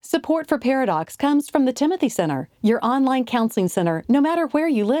Support for Paradox comes from the Timothy Center, your online counseling center, no matter where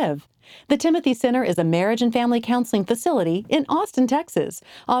you live. The Timothy Center is a marriage and family counseling facility in Austin, Texas,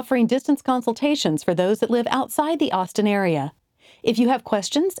 offering distance consultations for those that live outside the Austin area. If you have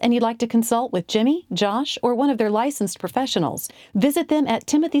questions and you'd like to consult with Jimmy, Josh, or one of their licensed professionals, visit them at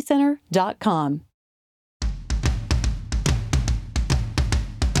timothycenter.com.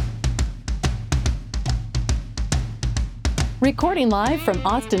 Recording live from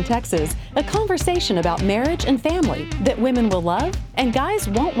Austin, Texas, a conversation about marriage and family that women will love and guys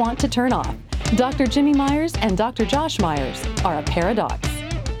won't want to turn off. Dr. Jimmy Myers and Dr. Josh Myers are a paradox.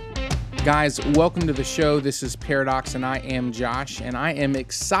 Guys, welcome to the show. This is Paradox, and I am Josh, and I am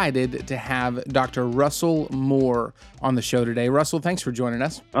excited to have Dr. Russell Moore on the show today. Russell, thanks for joining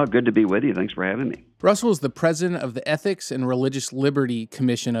us. Oh, good to be with you. Thanks for having me. Russell is the president of the Ethics and Religious Liberty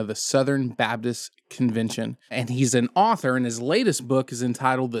Commission of the Southern Baptist Convention, and he's an author, and his latest book is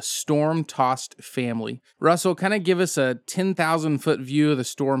entitled The Storm-Tossed Family. Russell, kind of give us a 10,000-foot view of the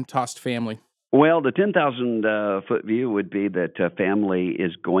storm-tossed family. Well, the 10,000-foot view would be that family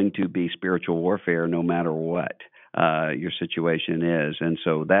is going to be spiritual warfare no matter what your situation is. And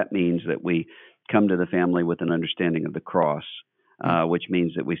so that means that we come to the family with an understanding of the cross, which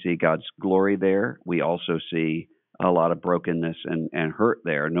means that we see God's glory there. We also see a lot of brokenness and hurt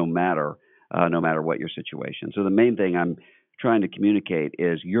there, no matter what your situation. So the main thing I'm trying to communicate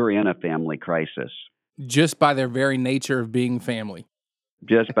is you're in a family crisis. Just by their very nature of being family.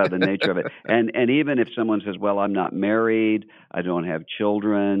 Just by the nature of it. And even if someone says, well, I'm not married, I don't have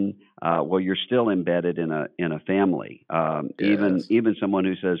children, well, you're still embedded in a family. Yes. Even someone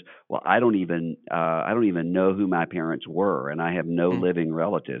who says, well, I don't even know who my parents were and I have no living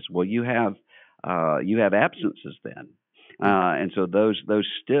relatives. Well, you have absences then. And so those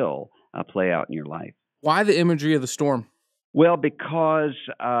still play out in your life. Why the imagery of the storm? Well, because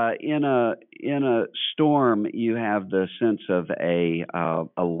in a storm, you have the sense of a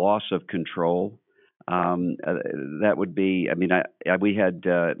loss of control. That would be. I mean, we had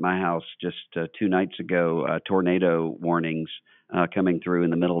at my house just 2 nights ago tornado warnings coming through in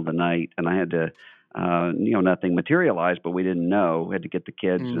the middle of the night, and I had to. Nothing materialized, but we didn't know. We had to get the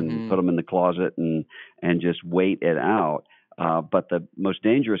kids and put them in the closet and just wait it out. But the most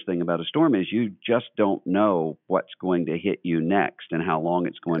dangerous thing about a storm is you just don't know what's going to hit you next and how long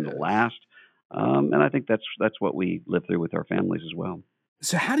it's going to last. And I think that's what we live through with our families as well.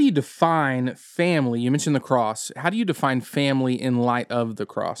 So how do you define family? You mentioned the cross. How do you define family in light of the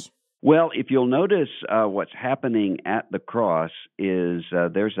cross? Well, if you'll notice, what's happening at the cross is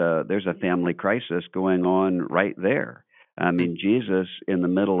there's a family crisis going on right there. I mean, Jesus, in the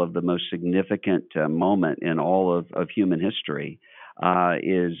middle of the most significant moment in all of human history,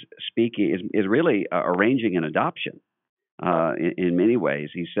 is really arranging an adoption. In many ways,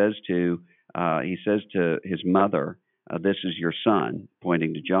 he says to his mother, "This is your son,"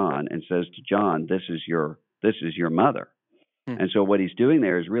 pointing to John, and says to John, "This is your mother." And so what he's doing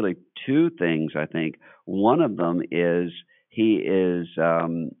there is really 2 things, I think. One of them is he's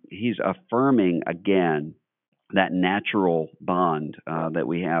affirming again that natural bond that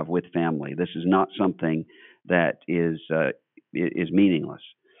we have with family. This is not something that is meaningless.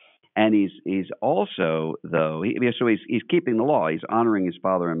 And he's also, though, he's keeping the law. He's honoring his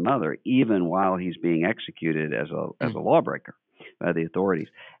father and mother even while he's being executed as a lawbreaker by the authorities.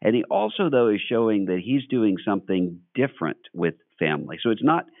 And he also, though, is showing that he's doing something different with family. So it's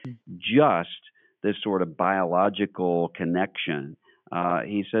not just this sort of biological connection.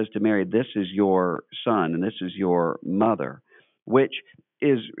 He says to Mary, "This is your son and this is your mother," which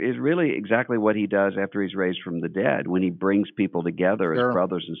is really exactly what he does after he's raised from the dead, when he brings people together as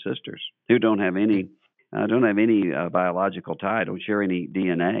brothers and sisters who don't have any biological tie, don't share any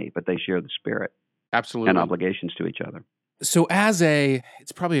DNA, but they share the spirit. Absolutely. And obligations to each other. So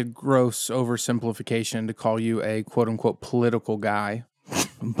it's probably a gross oversimplification to call you a quote unquote political guy.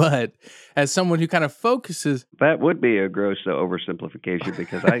 But as someone who kind of focuses... That would be a gross oversimplification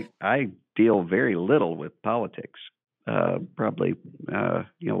because I deal very little with politics. Probably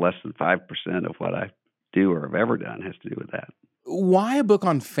less than 5% of what I do or have ever done has to do with that. Why a book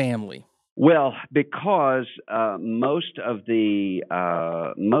on family? Well, because most of the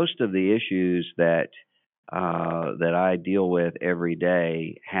issues that I deal with every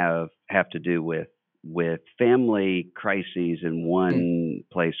day have to do with family crises in one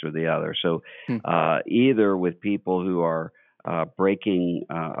place or the other. So either with people who are breaking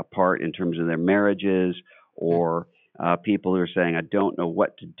apart in terms of their marriages, or people who are saying, I don't know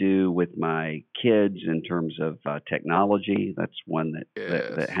what to do with my kids in terms of technology. That's one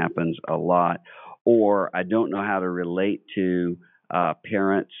that happens a lot. Or I don't know how to relate to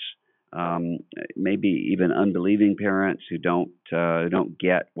parents, um, maybe even unbelieving parents who don't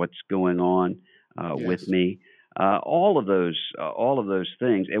get what's going on with Yes. me. All of those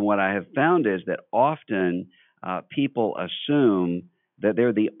things. And what I have found is that often people assume that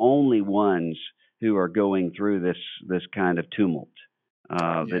they're the only ones who are going through this kind of tumult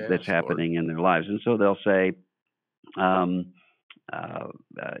that's Yes, Lord. happening in their lives, and so they'll say, um,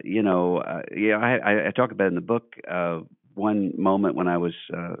 yeah, I talk about in the book one moment when I was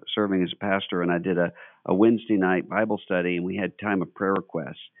serving as a pastor, and I did a Wednesday night Bible study, and we had time of prayer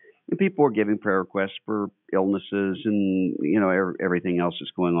requests. And people were giving prayer requests for illnesses and everything else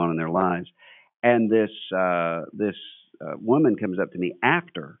that's going on in their lives. And this woman comes up to me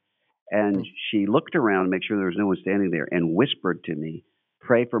after, and Mm, she looked around to make sure there was no one standing there, and whispered to me,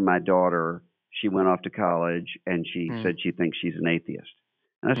 "Pray for my daughter. She went off to college, and she mm, said she thinks she's an atheist."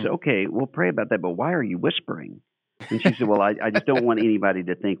 And I said, mm. "Okay, we'll pray about that, but why are you whispering?" And she said, "Well, I just don't want anybody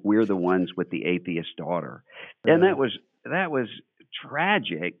to think we're the ones with the atheist daughter." And Right. that was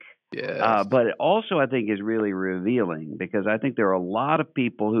tragic, Yes. but it also I think is really revealing, because I think there are a lot of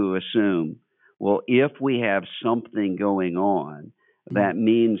people who assume, well, if we have something going on, Mm. that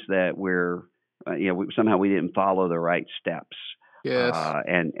means that somehow we didn't follow the right steps, Yes.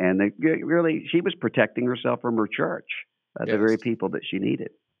 really she was protecting herself from her church, the Yes. very people that she needed.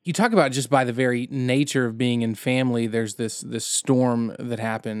 You talk about just by the very nature of being in family, there's this storm that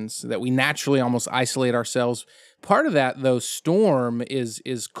happens that we naturally almost isolate ourselves. Part of that though storm is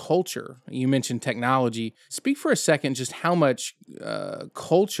culture. You mentioned technology. Speak for a second just how much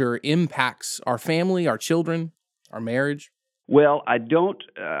culture impacts our family, our children, our marriage. Well, I don't.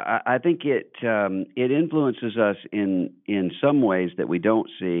 I think it influences us in some ways that we don't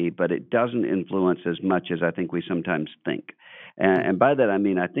see, but it doesn't influence as much as I think we sometimes think. And by that I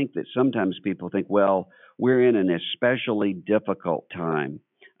mean I think that sometimes people think, well, we're in an especially difficult time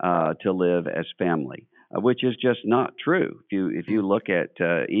to live as family, which is just not true. If you Mm. look at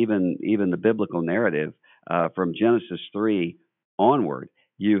even the biblical narrative from Genesis 3 onward,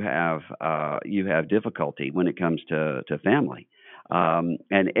 you have difficulty when it comes to family,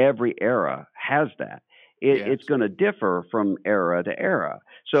 and every era has that. It's Yes. going to differ from era to era.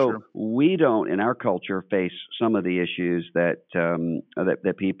 So Sure. we don't, in our culture, face some of the issues that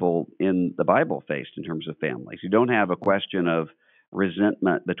people in the Bible faced in terms of families. You don't have a question of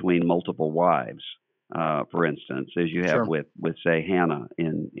resentment between multiple wives, for instance, as you have Sure. with say Hannah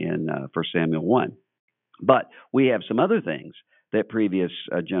in 1 Samuel 1. But we have some other things that previous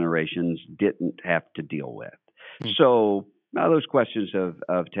generations didn't have to deal with. Mm. So now those questions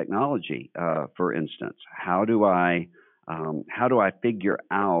of technology, for instance, how do I figure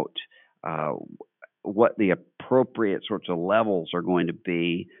out uh, what the appropriate sorts of levels are going to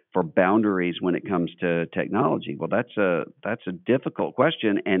be for boundaries when it comes to technology? Well, that's a difficult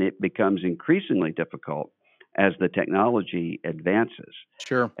question, and it becomes increasingly difficult as the technology advances.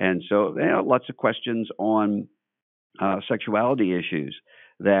 Sure. And so, lots of questions on sexuality issues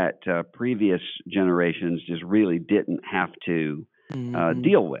that previous generations just really didn't have to Hmm.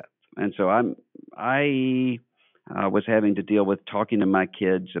 deal with. And so I was having to deal with talking to my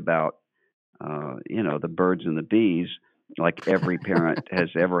kids about the birds and the bees, like every parent has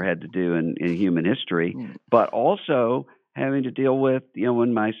ever had to do in human history, Mm. but also having to deal with,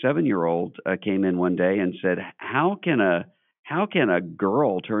 when my 7-year-old came in one day and said, how can a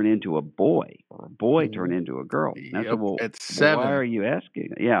girl turn into a boy, or a boy turn Mm. into a girl? And I said, Yep. well, At why 7. are you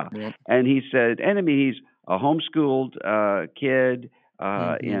asking? Yeah. Yep. And he said, and I mean, he's a homeschooled kid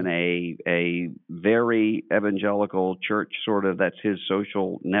Hmm. in a very evangelical church, sort of. That's his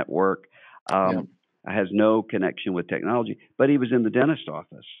social network. Yep. Um, has no connection with technology, but he was in the dentist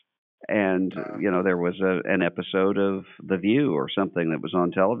office. And, there was an episode of The View or something that was on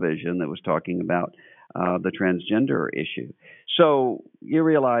television that was talking about the transgender issue. So you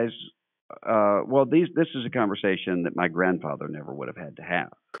realize, well, this is a conversation that my grandfather never would have had to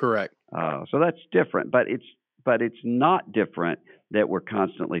have. Correct. So that's different, but it's not different that we're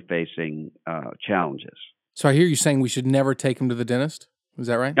constantly facing challenges. So I hear you saying we should never take him to the dentist. Is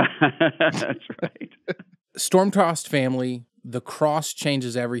that right? That's right. Storm tossed family. The cross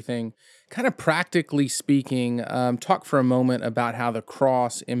changes everything. Kind of practically speaking, talk for a moment about how the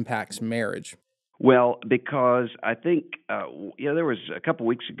cross impacts marriage. Well, because I think, there was a couple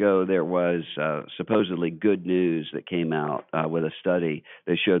weeks ago, there was supposedly good news that came out with a study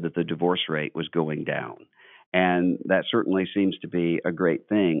that showed that the divorce rate was going down. And that certainly seems to be a great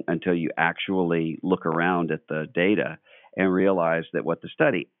thing until you actually look around at the data and realize that what the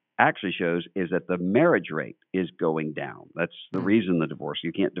study actually shows is that the marriage rate is going down. That's the Mm. reason the divorce.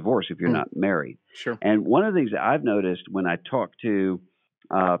 You can't divorce if you're Mm. not married. Sure. And one of the things that I've noticed when I talk to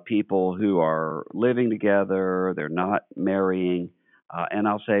people who are living together, they're not marrying, and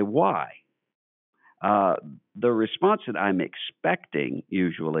I'll say, why? Uh, the response that I'm expecting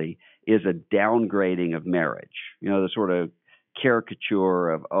usually is a downgrading of marriage. The sort of caricature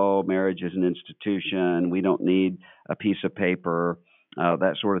of, oh, marriage is an institution. We don't need a piece of paper,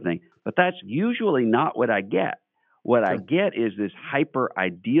 that sort of thing. But that's usually not what I get. What I Sure. get is this hyper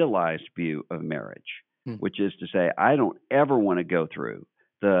idealized view of marriage, Mm. which is to say, I don't ever want to go through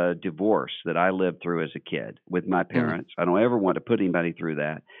the divorce that I lived through as a kid with my Mm. parents. I don't ever want to put anybody through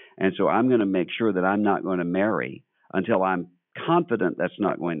that. And so I'm going to make sure that I'm not going to marry until I'm confident that's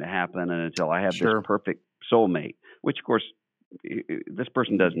not going to happen and until I have this Sure. perfect soulmate, which, of course, this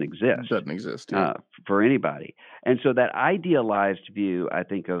person doesn't exist Doesn't exist. Yeah. for anybody. And so that idealized view, I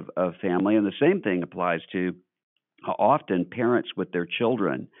think, of family, and the same thing applies to often parents with their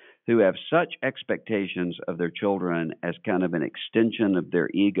children who have such expectations of their children as kind of an extension of their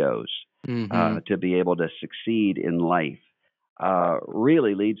egos Mm-hmm. to be able to succeed in life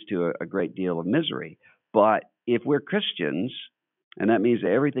really leads to a great deal of misery. But if we're Christians, and that means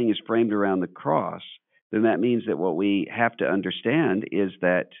that everything is framed around the cross, then that means that what we have to understand is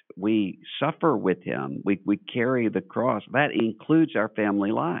that we suffer with him. We carry the cross. That includes our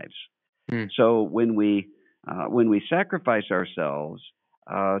family lives. Mm. So when we sacrifice ourselves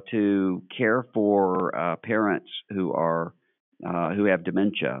to care for parents who have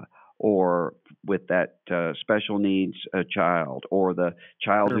dementia, or with that special needs child, or the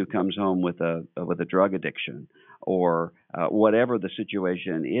child Sure. who comes home with a drug addiction, or whatever the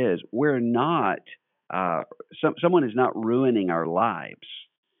situation is, we're not. Someone is not ruining our lives.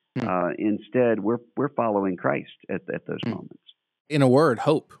 Mm. Instead, we're following Christ at those Mm. moments. In a word,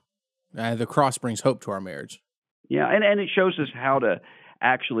 hope. The cross brings hope to our marriage. Yeah, and it shows us how to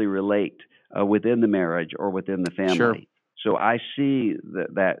actually relate within the marriage or within the family. Sure. So I see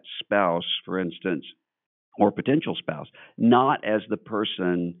that spouse, for instance, or potential spouse, not as the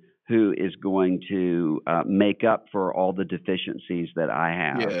person who is going to make up for all the deficiencies that I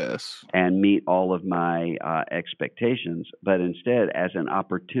have Yes. and meet all of my expectations, but instead as an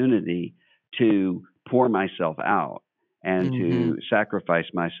opportunity to pour myself out and Mm-hmm. to sacrifice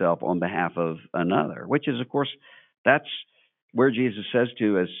myself on behalf of another, which is, of course, that's where Jesus says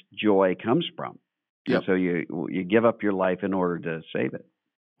to us, joy comes from. Yep. And so you give up your life in order to save it.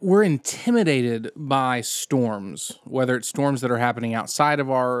 We're intimidated by storms, whether it's storms that are happening outside of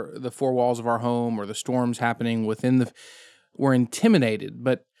the four walls of our home or the storms happening within we're intimidated,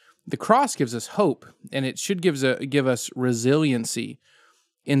 but the cross gives us hope, and it should give us resiliency.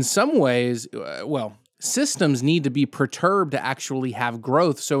 In some ways, systems need to be perturbed to actually have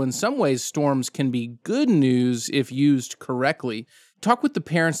growth. So in some ways, storms can be good news if used correctly. Talk with the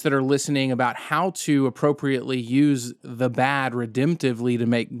parents that are listening about how to appropriately use the bad redemptively to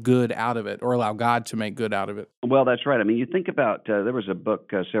make good out of it, or allow God to make good out of it. Well, that's right. I mean, you think about there was a book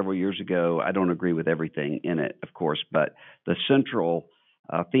several years ago. I don't agree with everything in it, of course, but the central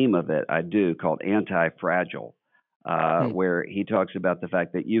theme of it I do, called Anti-Fragile, where he talks about the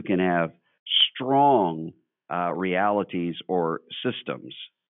fact that you can have strong realities or systems,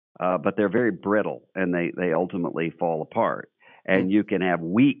 but they're very brittle and they ultimately fall apart. And you can have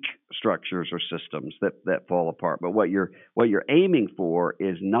weak structures or systems that fall apart. But what you're aiming for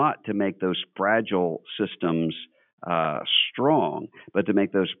is not to make those fragile systems strong, but to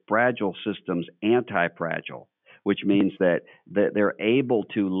make those fragile systems anti-fragile, which means that they're able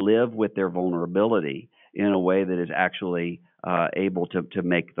to live with their vulnerability in a way that is actually able to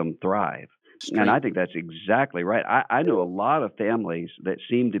make them thrive. And I think that's exactly right. I know a lot of families that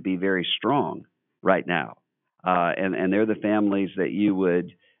seem to be very strong right now. And they're the families that you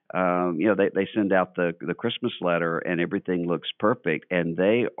would, they send out the Christmas letter and everything looks perfect, and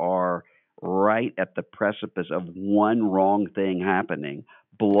they are right at the precipice of one wrong thing happening,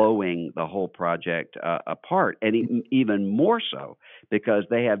 blowing the whole project apart, and even more so because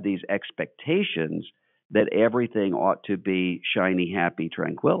they have these expectations that everything ought to be shiny, happy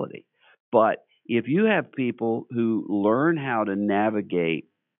tranquility. But if you have people who learn how to navigate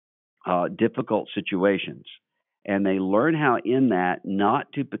difficult situations, and they learn how in that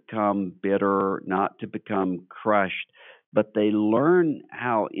not to become bitter, not to become crushed, but they learn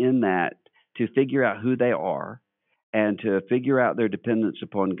how in that to figure out who they are and to figure out their dependence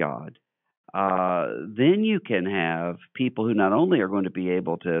upon God, then you can have people who not only are going to be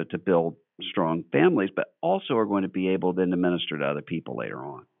able to build strong families, but also are going to be able then to minister to other people later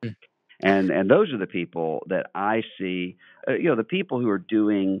on. And those are the people that I see, the people who are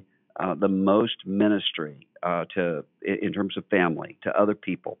doing the most ministry in terms of family to other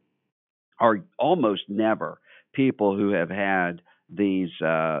people are almost never people who have had these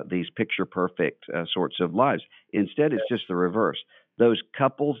picture perfect sorts of lives. Instead, it's just the reverse. Those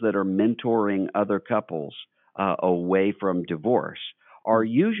couples that are mentoring other couples away from divorce are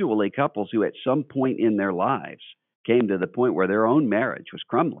usually couples who, at some point in their lives, came to the point where their own marriage was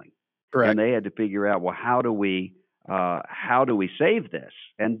crumbling, and Correct. they had to figure out, well, how do we save this?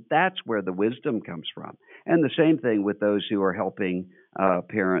 And that's where the wisdom comes from. And the same thing with those who are helping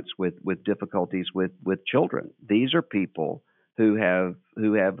parents with difficulties with children. These are people who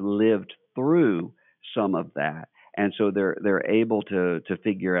have lived through some of that, and so they're able to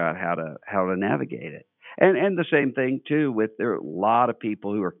figure out how to navigate it. And the same thing too with there are a lot of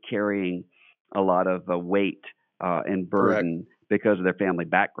people who are carrying a lot of weight and Correct. burden because of their family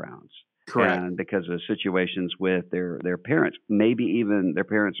backgrounds Correct. and because of situations with their parents. Maybe even their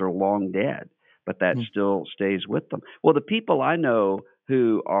parents are long dead, but that Mm. still stays with them. Well, the people I know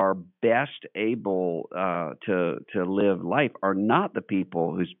who are best able to live life are not the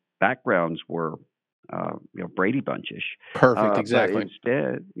people whose backgrounds were Brady Bunchish, Perfect. but Exactly.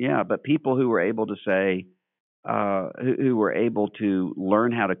 instead, yeah, but people who were able to say who were able to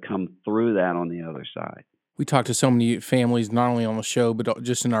learn how to come through that on the other side. We talk to so many families, not only on the show, but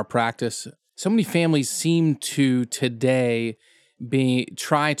just in our practice. So many families seem to today be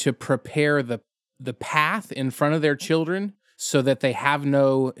try to prepare the path in front of their children so that they have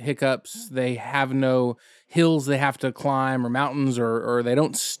no hiccups, they have no hills they have to climb or mountains or they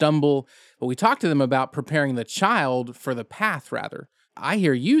don't stumble. But we talk to them about preparing the child for the path rather. I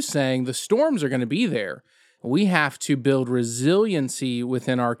hear you saying the storms are going to be there. We have to build resiliency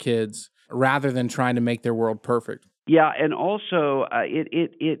within our kids rather than trying to make their world perfect. Yeah, and also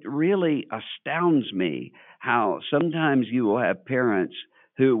it really astounds me how sometimes you will have parents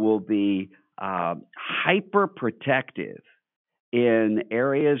who will be hyper protective in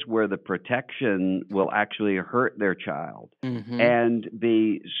areas where the protection will actually hurt their child, Hmm. and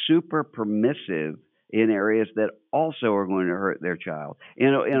be super permissive in areas that also are going to hurt their child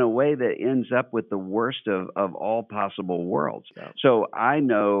in a way that ends up with the worst of all possible worlds. Yeah. So I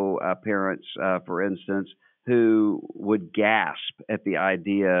know parents, for instance, who would gasp at the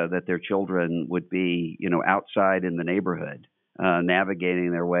idea that their children would be, outside in the neighborhood,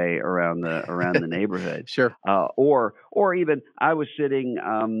 navigating their way around the neighborhood. Sure. Or even I was sitting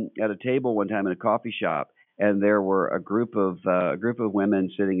at a table one time in a coffee shop, and there were a group of women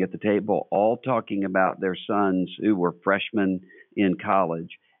sitting at the table, all talking about their sons who were freshmen in college,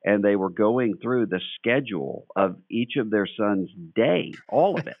 and they were going through the schedule of each of their sons' day,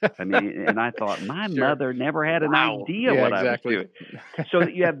 all of it. I mean, and I thought my Sure. mother never had an Wow. idea Yeah, what I was exactly. doing. So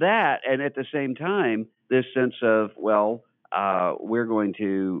you have that, and at the same time, this sense of, well, we're going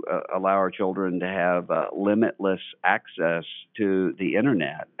to allow our children to have limitless access to the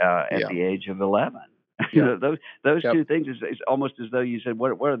internet at Yeah. the age of 11. Yeah. Those Yep. two things is almost as though you said,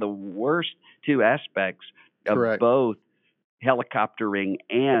 what are the worst two aspects of Correct. both helicoptering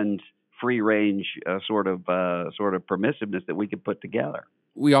and free range sort of permissiveness that we could put together?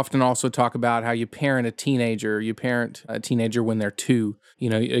 We often also talk about how you parent a teenager, when they're 2.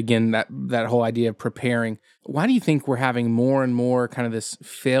 Again, that whole idea of preparing. Why do you think we're having more and more kind of this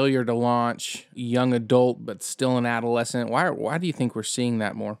failure to launch young adult, but still an adolescent? Why do you think we're seeing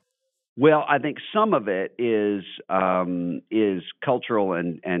that more? Well, I think some of it is cultural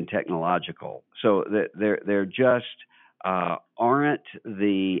and technological. So that there just aren't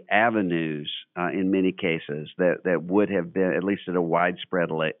the avenues in many cases that would have been, at least at a widespread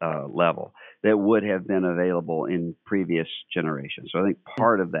level, that would have been available in previous generations. So I think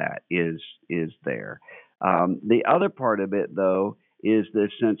part of that is there. The other part of it, though, is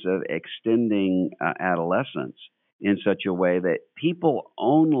this sense of extending adolescence in such a way that people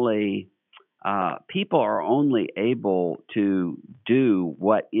are only able to do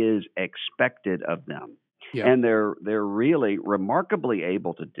what is expected of them, Yep. and they're really remarkably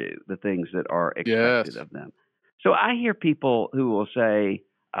able to do the things that are expected Yes. of them. So I hear people who will say,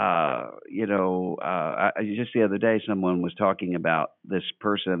 just the other day, someone was talking about this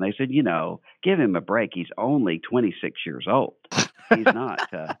person, and they said, give him a break. He's only 26 years old. He's not.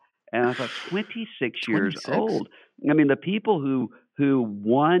 And I thought, 26 years 26. old. I mean, the people who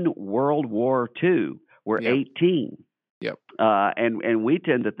won World War II were Yep. 18, Yep. and we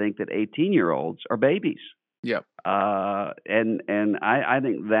tend to think that 18-year-olds are babies. Yep. And I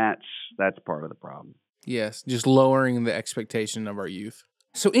think that's part of the problem. Yes. Just lowering the expectation of our youth.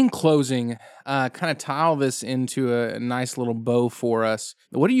 So in closing, kind of tie all this into a nice little bow for us.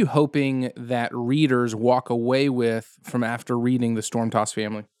 What are you hoping that readers walk away with from after reading The Storm-Tossed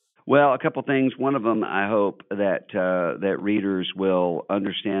Family? Well, a couple things. One of them, I hope that readers will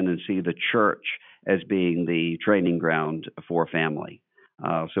understand and see the church as being the training ground for family.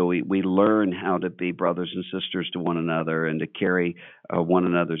 So we learn how to be brothers and sisters to one another and to carry one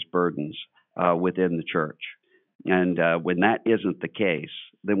another's burdens within the church. And when that isn't the case,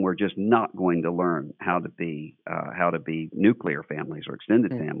 then we're just not going to learn how to be nuclear families or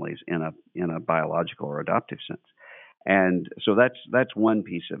extended families in a biological or adoptive sense. And so that's one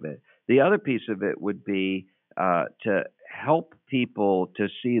piece of it. The other piece of it would be to help people to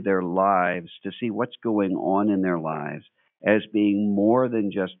see their lives, to see what's going on in their lives as being more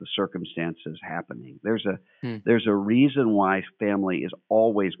than just the circumstances happening. There's a reason why family is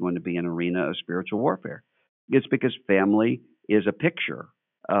always going to be an arena of spiritual warfare. It's because family is a picture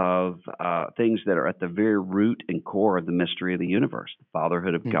of things that are at the very root and core of the mystery of the universe: the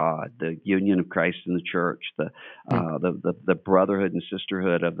fatherhood of God, the union of Christ in the church, the brotherhood and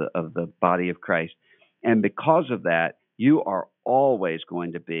sisterhood of the body of Christ. And because of that, you are always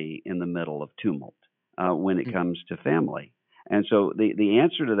going to be in the middle of tumult when it comes to family. And so the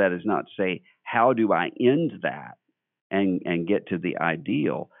answer to that is not to say, how do I end that and get to the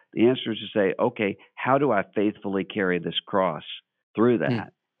ideal? The answer is to say, okay, how do I faithfully carry this cross through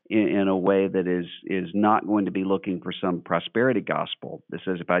that in a way that is not going to be looking for some prosperity gospel that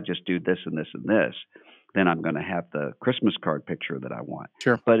says, if I just do this and this and this, then I'm going to have the Christmas card picture that I want.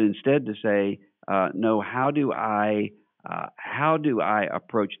 Sure. But instead to say, no, how do I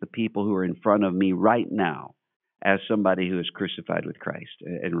approach the people who are in front of me right now as somebody who is crucified with Christ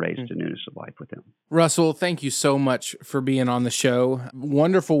and raised to newness of life with him? Russell, thank you so much for being on the show.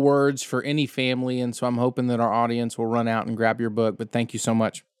 Wonderful words for any family, and so I'm hoping that our audience will run out and grab your book, but thank you so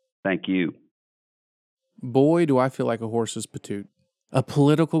much. Thank you. Boy, do I feel like a horse's patoot. A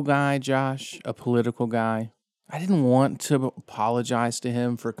political guy, Josh, a political guy. I didn't want to apologize to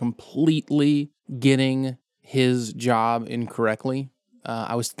him for completely getting his job incorrectly.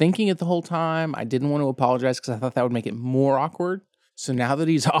 I was thinking it the whole time. I didn't want to apologize because I thought that would make it more awkward. So now that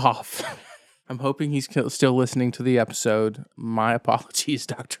he's off, I'm hoping he's still listening to the episode. My apologies,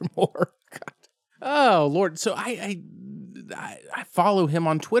 Dr. Moore. God. Oh, Lord. So I follow him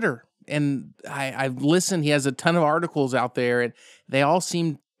on Twitter, and I've listened. He has a ton of articles out there, and they all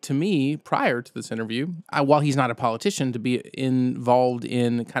seem to me, prior to this interview, while he's not a politician, to be involved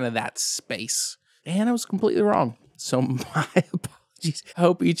in kind of that space. And I was completely wrong. So my apologies. I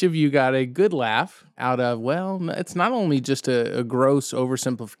hope each of you got a good laugh out of, well, it's not only just a gross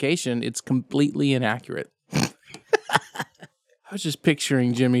oversimplification, it's completely inaccurate. I was just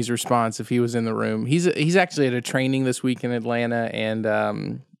picturing Jimmy's response if he was in the room. He's actually at a training this week in Atlanta,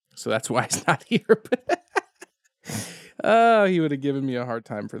 and so that's why he's not here. Oh, he would have given me a hard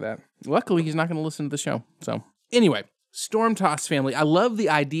time for that. Luckily, he's not going to listen to the show. So anyway, Storm-Tossed Family. I love the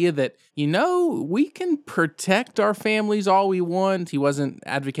idea that, we can protect our families all we want. He wasn't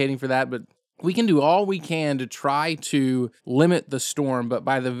advocating for that, but we can do all we can to try to limit the storm. But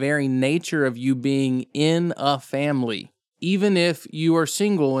by the very nature of you being in a family, even if you are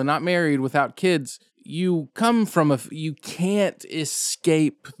single and not married without kids, you come from you can't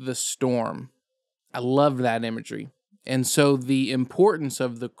escape the storm. I love that imagery. And so the importance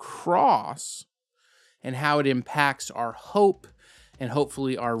of the cross and how it impacts our hope and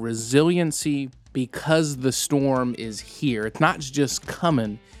hopefully our resiliency because the storm is here. It's not just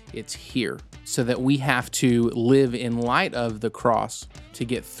coming, it's here. So that we have to live in light of the cross to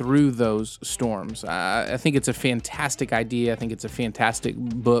get through those storms. I think it's a fantastic idea. I think it's a fantastic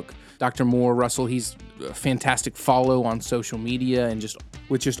book. Dr. Moore, Russell, he's a fantastic follow on social media and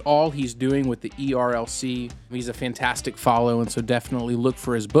with all he's doing with the ERLC. He's a fantastic follow, and so definitely look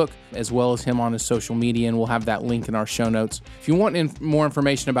for his book as well as him on his social media, and we'll have that link in our show notes. If you want more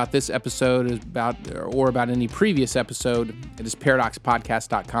information about this episode or about any previous episode, it is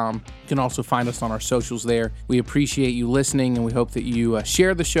paradoxpodcast.com. You can also find us on our socials there. We appreciate you listening, and we hope that you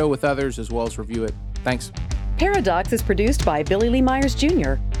share the show with others as well as review it. Thanks. Paradox is produced by Billy Lee Myers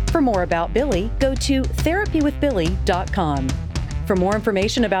Jr. For more about Billy, go to therapywithbilly.com. For more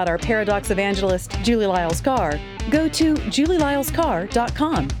information about our Paradox evangelist, Julie Lyles Carr, go to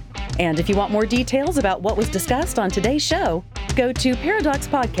julielylescarr.com. And if you want more details about what was discussed on today's show, go to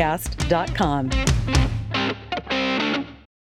paradoxpodcast.com.